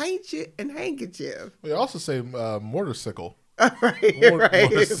handkerchief and handkerchief? We also say motorcycle. Right.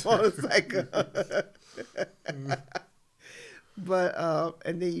 Motorcycle. Motorcycle. But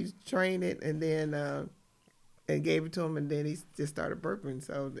and then you train it, and then and gave it to him, and then he just started burping.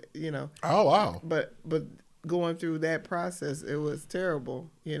 So Oh, wow. But going through that process, it was terrible.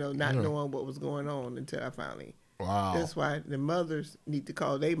 Not knowing what was going on until I finally. Wow. That's why the mothers need to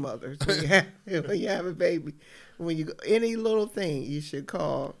call their mothers when you have a baby. When you any little thing, you should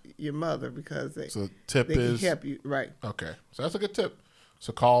call your mother because they can help you. Right. Okay, so that's a good tip.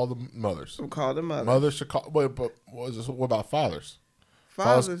 So call the mothers. Call the mothers. Mothers should call. Wait, but what about fathers?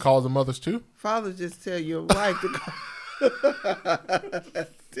 Fathers call the mothers too. Fathers just tell your wife to call.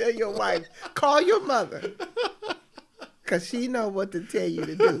 Tell your wife, call your mother, because she know what to tell you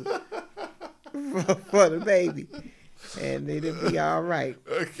to do for the baby, and it'll be all right.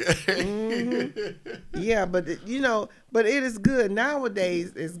 Okay. Mm-hmm. Yeah, but but it is good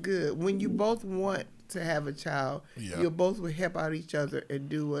nowadays. It's good when you both want to have a child. Yeah. You both will help out each other and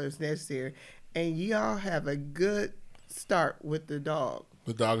do what is necessary, and y'all have a good start with the dog.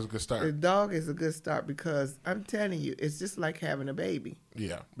 The dog is a good start. The dog is a good start because I'm telling you, it's just like having a baby.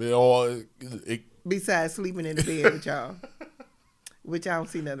 Yeah. Besides sleeping in the bed with y'all, which I don't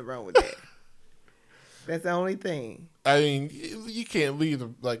see nothing wrong with that. That's the only thing. I mean, you can't leave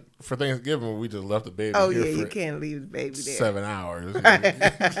for Thanksgiving. We just left the baby. Oh here yeah, for you can't leave the baby there 7 hours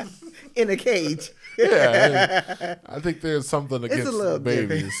in a cage. Yeah, I think there's something against a little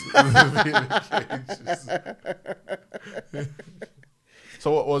babies.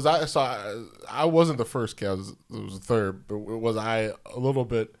 So what was I? So I wasn't the first kid. It was the third. But was I a little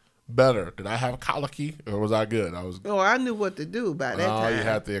bit better? Did I have colicky, or was I good? Oh, I knew what to do by that time. Oh, you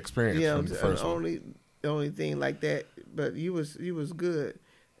had the experience from the first one. The only thing like that, but you was good.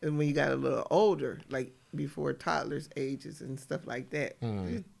 And when you got a little older, like before toddlers' ages and stuff like that,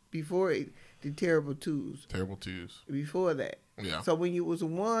 before the terrible twos. Terrible twos. Before that. Yeah. So when you was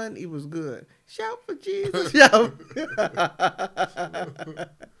one, it was good. Shout for Jesus! Shout.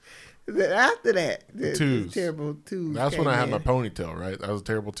 Then after that, the twos. Terrible twos. That's when I had my ponytail, right? That was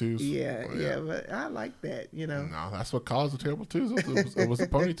terrible twos. Yeah, but I like that, No, that's what caused the terrible twos. It was a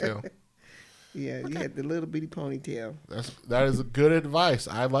ponytail. Yeah, you had the little bitty ponytail. That is good advice.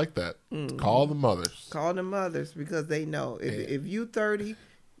 I like that. Call the mothers. Call the mothers because they know. If you 30,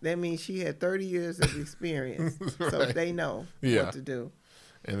 that means she had 30 years of experience. Right. So they know what to do.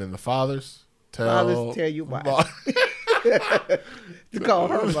 And then the fathers tell you why. To call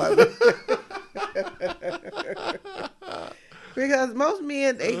her mother. Because most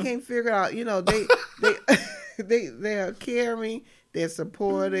men, they can't figure out, they are caring, they're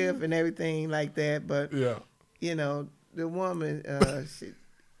supportive and everything like that. But, the woman,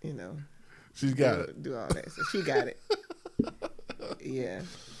 she's got it. Do all that. So she got it. Yeah.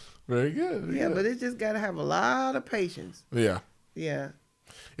 Very good. Yeah, but it just got to have a lot of patience. Yeah. Yeah.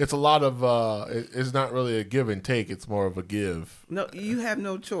 It's a lot of, it's not really a give and take. It's more of a give. No, you have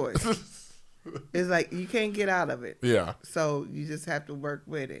no choice. It's like you can't get out of it. Yeah. So you just have to work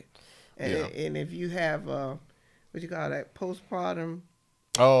with it. And if you have, what you call that, postpartum.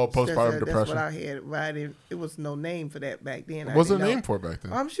 Oh, postpartum depression. That's what I had. Right? It was no name for that back then. What was the name for it back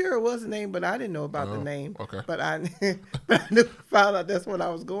then? I'm sure it was a name, but I didn't know about the name. Okay. But I found out that's what I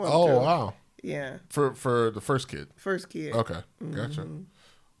was going through. Oh, wow. Yeah. For the first kid? First kid. Okay. Gotcha.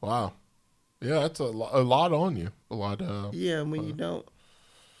 Wow. Yeah, that's a lot on you. A lot of... Yeah, when you don't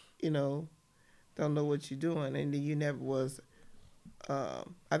know what you're doing, and then you never was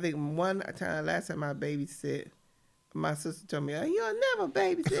I think last time I babysit, my sister told me, "Oh, you'll never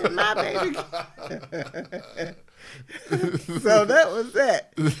babysit my baby." So that was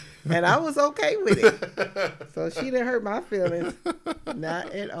that, and I was okay with it. So she didn't hurt my feelings,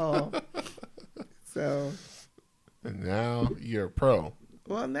 not at all. So, and now you're a pro.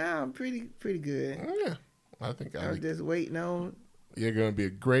 well, now I'm pretty good. Yeah, I think I'm just waiting on you're gonna be a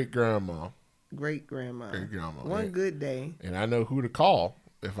great grandma. great grandma. One good day. And I know who to call.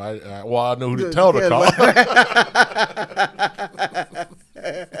 If I know who to tell to call.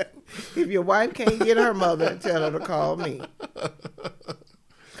 If your wife can't get her mother, tell her to call me.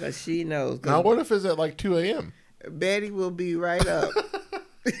 Because she knows. Now, what if it's at like 2 a.m.? Betty will be right up.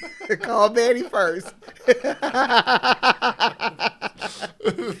 Call Betty first.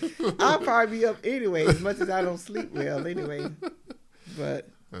 I'll probably be up anyway, as much as I don't sleep well anyway. But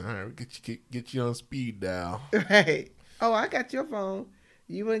all right, we'll get you on speed dial. Right. Oh, I got your phone.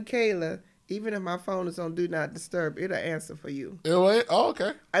 You and Kayla. Even if my phone is on Do Not Disturb, it'll answer for you. Oh,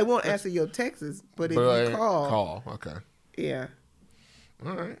 okay. I won't answer your texts, but if you call. Okay. Yeah.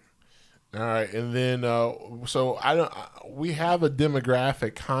 All right. And then so we have a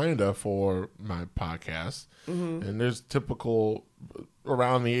demographic kinda for my podcast, and there's typical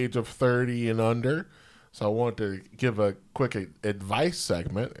around the age of 30 and under. So I want to give a quick advice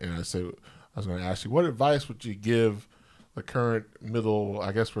segment, and I was going to ask you, what advice would you give the current middle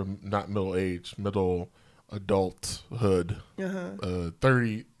adulthood,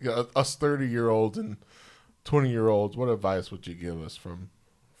 30-year-olds and 20-year-olds? What advice would you give us from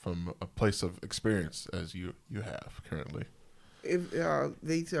a place of experience as you have currently? If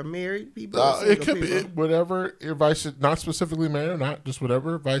these are married people, it could be whatever advice, not specifically married, not just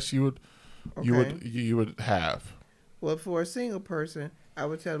whatever advice you would have. Well, for a single person, I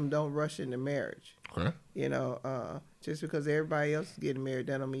would tell them don't rush into marriage. Okay. Just because everybody else is getting married,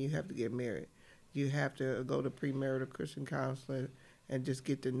 that don't mean you have to get married. You have to go to premarital Christian counseling and just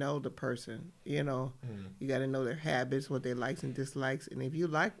get to know the person. You got to know their habits, what they likes and dislikes, and if you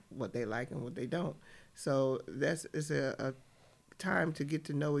like what they like and what they don't. So it's a time to get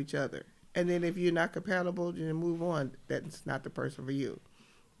to know each other. And then if you're not compatible, then move on. That's not the person for you.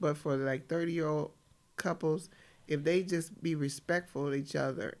 But for like 30-year-old couples, if they just be respectful of each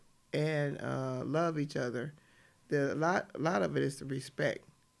other and love each other, a lot of it is the respect,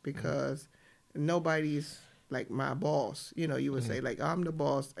 because nobody's like my boss. You would say like, I'm the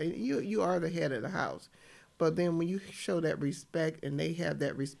boss. And you are the head of the house. But then when you show that respect and they have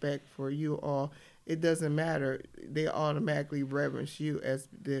that respect for you all, it doesn't matter. They automatically reverence you as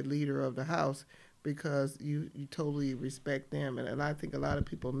the leader of the house, because you totally respect them. And I think a lot of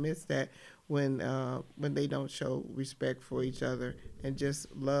people miss that when they don't show respect for each other and just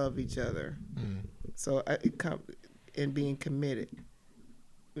love each other. So it comes in being committed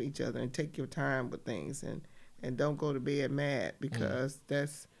to each other, and take your time with things, and don't go to bed mad, because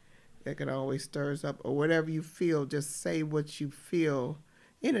that can always stirs up, or whatever you feel. Just say what you feel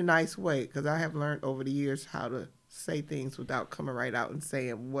in a nice way, because I have learned over the years how to say things without coming right out and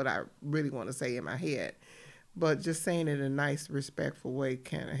saying what I really want to say in my head. But just saying it in a nice, respectful way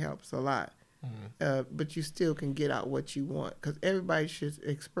kind of helps a lot. But you still can get out what you want, because everybody should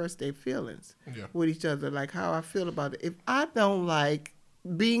express their feelings with each other, like how I feel about it. If I don't like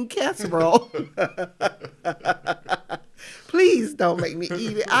bean casserole, please don't make me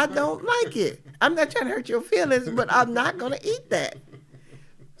eat it. I don't like it. I'm not trying to hurt your feelings, but I'm not going to eat that.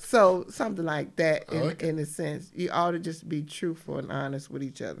 So something like that, in a sense. You ought to just be truthful and honest with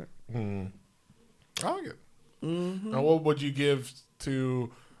each other. I like it. Now, what would you give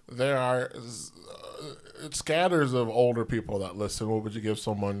to... There are scatters of older people that listen. What would you give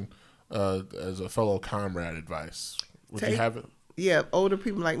someone as a fellow comrade advice? Would you have it? Yeah, older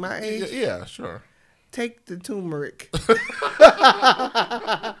people like my age? Yeah, sure. Take the turmeric.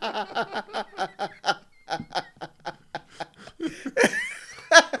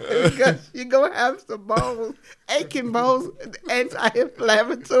 Because you're going to have some aching bones,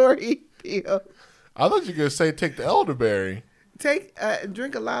 anti-inflammatory pill. I thought you were going to say take the elderberry.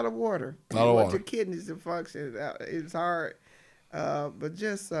 Drink a lot of water. You want your kidneys to function. It's hard. But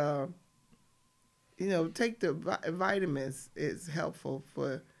just, take the vitamins. It's helpful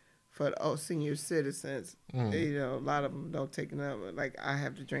for senior citizens. A lot of them don't take enough. Like, I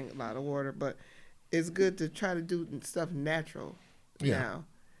have to drink a lot of water. But it's good to try to do stuff natural now.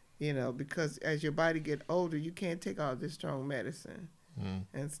 Because as your body get older, you can't take all this strong medicine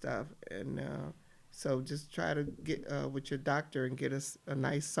and stuff. And so just try to get with your doctor and get a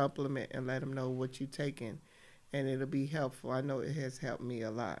nice supplement and let them know what you're taking, and it'll be helpful. I know it has helped me a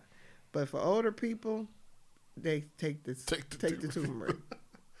lot. But for older people, they take the turmeric.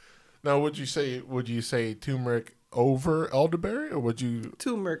 Now, would you say turmeric over elderberry, or would you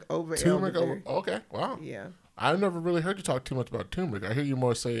Turmeric over turmeric elderberry. over? Okay, wow. Yeah. I've never really heard you talk too much about turmeric. I hear you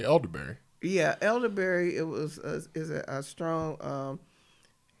more say elderberry. Yeah, elderberry is a strong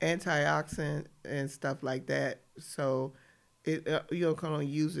antioxidant and stuff like that. So it you don't kind of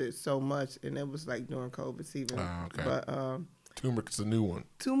use it so much, and it was like during COVID season. Okay. But Turmeric's a new one.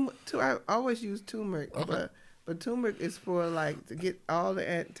 I always use turmeric, Okay. but turmeric is for like to get all the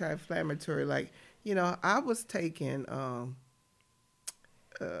anti-inflammatory. Like I was taking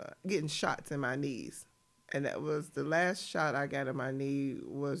getting shots in my knees, and that was the last shot I got in my knee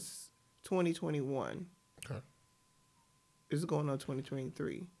was 2021. Okay. It's going on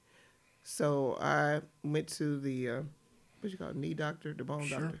 2023. So I went to the knee doctor, the bone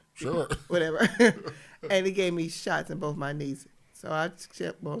doctor, Sure. whatever, and he gave me shots in both my knees. So I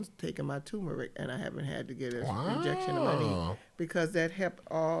kept on taking my turmeric, and I haven't had to get a injection in my knee because that helped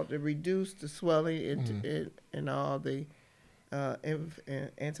all to reduce the swelling and all the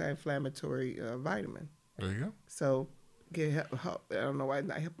anti-inflammatory vitamin. There you go. So get help. I don't know why it's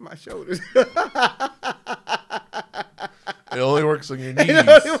not helping my shoulders. It only works on your knees. It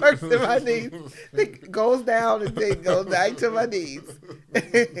only works in my knees. It goes down and then goes down to my knees.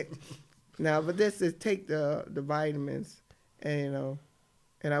 Now, but this is take the vitamins, and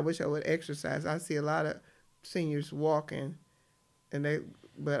and I wish I would exercise. I see a lot of seniors walking,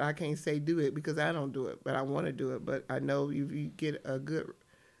 but I can't say do it because I don't do it, but I want to do it. But I know if you get a good,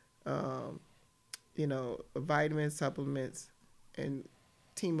 vitamin supplements and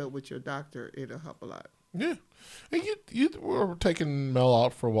team up with your doctor, it'll help a lot. Yeah. And you were taking Mel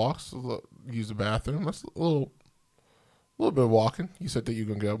out for walks, use the bathroom. That's a little bit of walking. You said that you're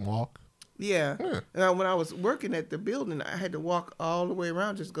going to get up and walk. Yeah. Yeah. And when I was working at the building, I had to walk all the way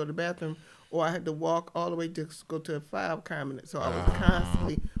around just to go to the bathroom, or I had to walk all the way to go to a 5 cabinet. So I was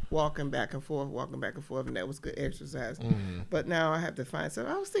constantly walking back and forth, and that was good exercise. Mm. But now I have to find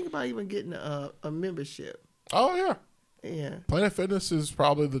something. I was thinking about even getting a membership. Oh, yeah. Yeah. Planet Fitness is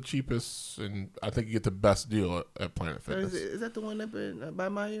probably the cheapest, and I think you get the best deal at Planet So Fitness. is that the one up in by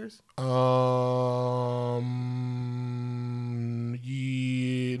Myers? No,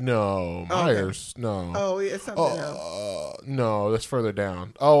 Myers, no. Oh, yeah, it's something else. No, that's further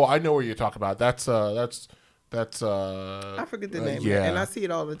down. Oh, I know what you're talking about. That's I forget the name. yeah. Of it, and I see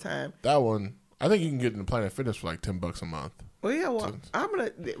it all the time. That one, I think you can get into Planet Fitness for like $10 a month. Well, yeah,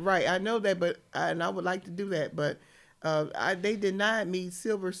 I know that, but I would like to do that, but they denied me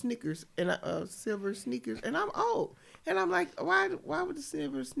silver sneakers, and I'm old, and I'm like, why would the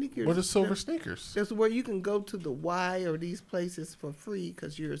silver sneakers? What is silver sneakers? That's where you can go to the Y or these places for free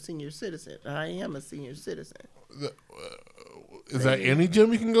because you're a senior citizen. I am a senior citizen. Is that any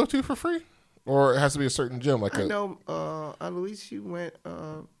gym you can go to for free, or it has to be a certain gym? I know, Louise, she went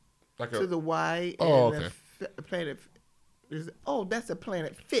to the Y. Oh, and okay. Planet. That's a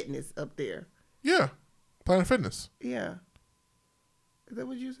Planet Fitness up there. Yeah, Planet Fitness. Yeah. Is that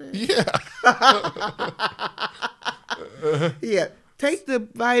what you said? Yeah. Yeah. Take the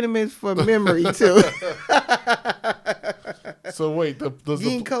vitamins for memory too. So wait, does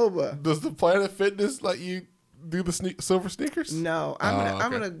the Planet Fitness let you do the silver sneakers? No,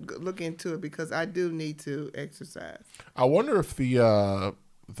 I'm gonna look into it because I do need to exercise. I wonder if the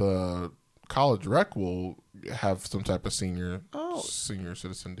college rec will have some type of senior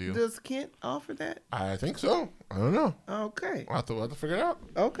citizen deal. Does Kent offer that? I think so. I don't know. Okay. I'll have to figure it out.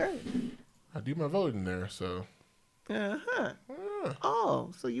 Okay. I do my voting there, so. Uh-huh. Yeah,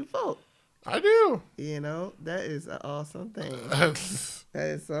 Oh, so you vote. I do. That is an awesome thing. I That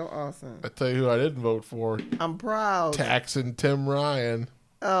is so awesome. tell you who I didn't vote for. I'm proud. Taxing Tim Ryan.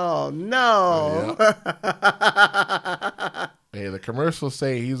 Oh, no. Hey, the commercials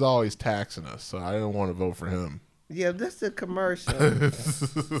say he's always taxing us, so I didn't want to vote for him. Yeah, that's a commercial.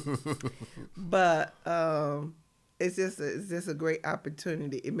 But it's just a great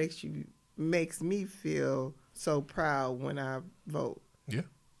opportunity. It makes me feel so proud when I vote. Yeah.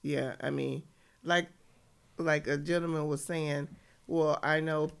 Yeah, I mean, like a gentleman was saying, well, I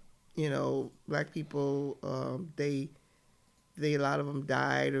know, black people, they a lot of them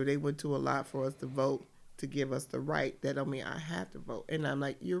died or they went to a lot for us to vote to give us the right. That don't mean I have to vote. And I'm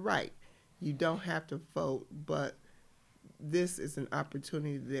like, you're right. You don't have to vote, but this is an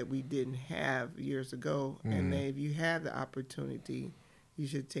opportunity that we didn't have years ago. And then if you have the opportunity, you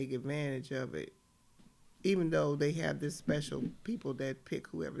should take advantage of it. Even though they have this special people that pick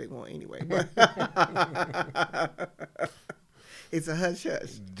whoever they want anyway. It's a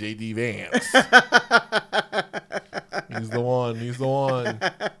hush-hush. J.D. Vance. He's the one.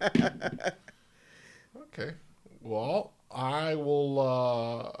 Okay. Well, I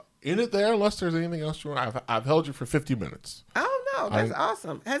will end it there unless there's anything else you want. I've held you for 50 minutes. Oh, no. That's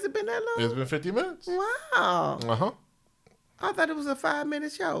awesome. Has it been that long? It's been 50 minutes. Wow. Uh-huh. I thought it was a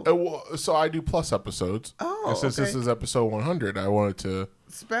 5-minute show. So I do plus episodes. Oh, and since this is episode 100, I wanted to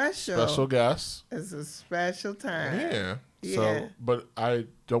special guests. It's a special time. Yeah. Yeah. So, but I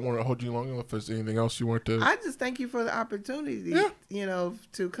don't want to hold you long if there's anything else you want to. I just thank you for the opportunity,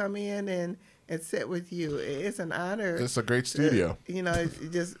 to come in and sit with you. It's an honor. It's a great studio.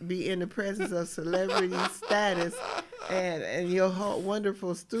 Just be in the presence of celebrity status and your whole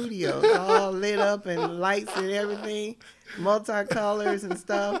wonderful studio. It's all lit up and lights and everything, multicolors and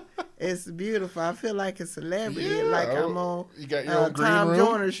stuff. It's beautiful. I feel like a celebrity, like I'm on you got your own green Tom room?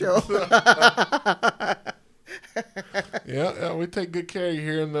 Joyner show. Yeah, we take good care of you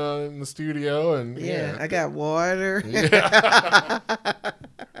here in the studio, and I got water.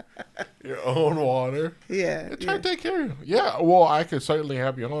 Your own water. Yeah. Try to take care of you. Yeah, well, I could certainly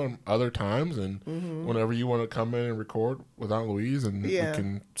have you on other times, and whenever you want to come in and record with Aunt Louise, and we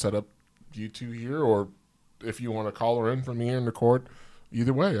can set up you two here, or if you want to call her in from here and record,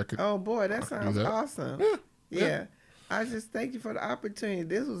 either way, I could. Oh boy, that sounds awesome. Yeah. I just thank you for the opportunity.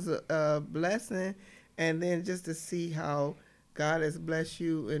 This was a blessing, and then just to see how God has blessed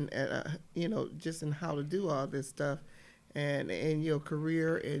you, and just in how to do all this stuff. And in your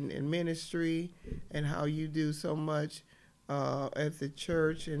career in ministry, and how you do so much at the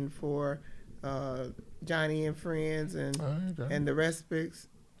church and for Johnny and Friends and the Respics.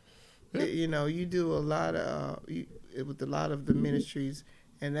 Yeah. You do a lot of with a lot of the ministries,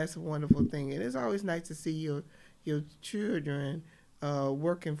 and that's a wonderful thing. And it's always nice to see your children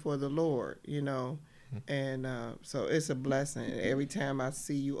working for the Lord. And so it's a blessing. Every time I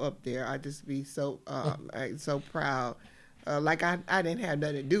see you up there, I just be so so proud. Like I didn't have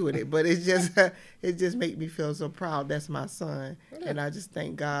nothing to do with it, but it just make me feel so proud. That's my son, and I just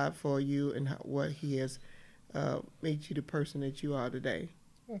thank God for you and what He has made you the person that you are today.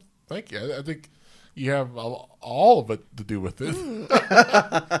 Thank you. I think you have all of it to do with it.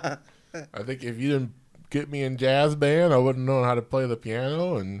 I think if you didn't get me in jazz band, I wouldn't know how to play the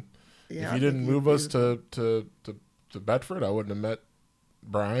piano, and if you didn't move us to Bedford, I wouldn't have met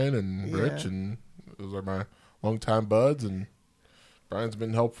Brian and Rich, and those are my longtime buds, and Brian's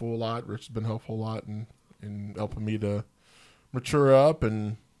been helpful a lot. Rich has been helpful a lot in helping me to mature up,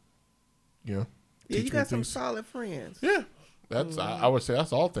 and you got some solid friends. Yeah, that's I would say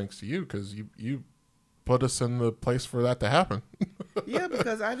that's all thanks to you, because you put us in the place for that to happen. Yeah,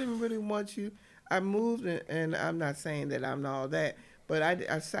 because I didn't really want you. I moved, and I'm not saying that I'm all that, but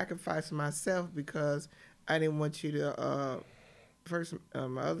I sacrificed myself because I didn't want you to. First,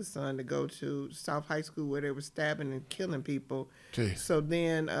 my other son to go to South High School where they were stabbing and killing people. Jeez. So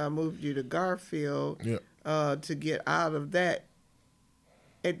then I moved you to Garfield to get out of that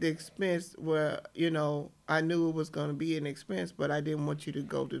at the expense where, I knew it was going to be an expense, but I didn't want you to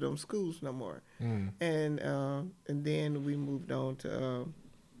go to them schools no more. And then we moved on to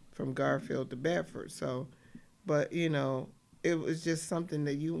from Garfield to Bedford. So, but, it was just something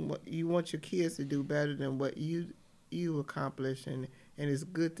that you want your kids to do better than what you accomplish, and it's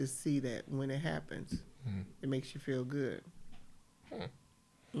good to see that when it happens. It makes you feel good.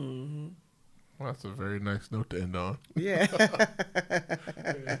 Well, that's a very nice note to end on. Yeah.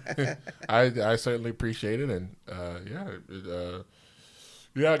 I certainly appreciate it, and I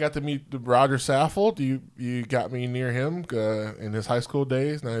got to meet Roger Saffold. You got me near him in his high school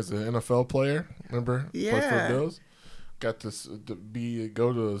days. Now he's an NFL player. Remember? Yeah. Played for the Bills. Got to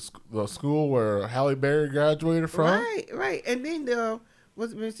go to the school where Halle Berry graduated from. Right. And then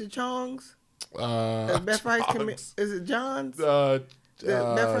was Mr. Chong's? Is it John's? Chones,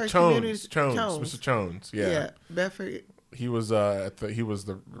 Mr. Chones. Yeah. Bedford. He was the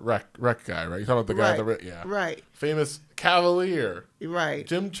rec guy, right? You're talking about the guy Right. Famous Cavalier. Right.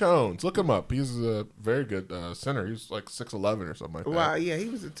 Jim Chones. Look him up. He's a very good center. He was like 6'11" or something like that. Wow, yeah, he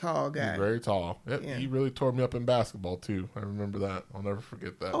was a tall guy. He's very tall. Yep, yeah. He really tore me up in basketball too. I remember that. I'll never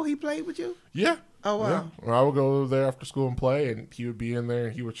forget that. Oh, he played with you? Yeah. Oh, wow. Yeah. Well, I would go there after school and play, and he would be in there,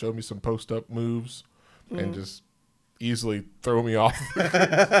 and he would show me some post-up moves and just easily throw me off.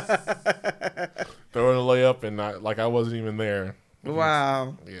 Throwing a layup, and I wasn't even there.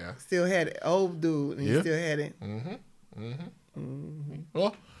 Wow. Yeah. Still had it. Old dude, and he still had it.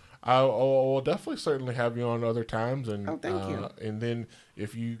 Well, I will definitely certainly have you on other times, and thank you. And then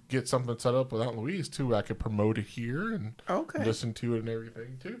if you get something set up with Aunt Louise too, I could promote it here and listen to it and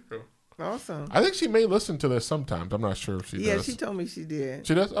everything too. So. Awesome. I think she may listen to this sometimes. I'm not sure if she does. Yeah, she told me she did.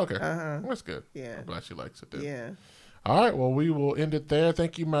 She does? Okay. Uh-huh. That's good. Yeah. I'm glad she likes it then. Yeah. All right. Well, we will end it there.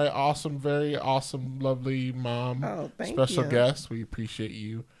 Thank you, my awesome, very awesome, lovely mom, Oh, thank special you. guest. We appreciate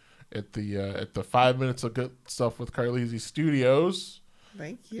you at the 5 minutes of good stuff with Carlisi Studios.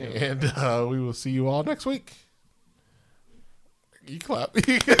 Thank you. And we will see you all next week. You clap.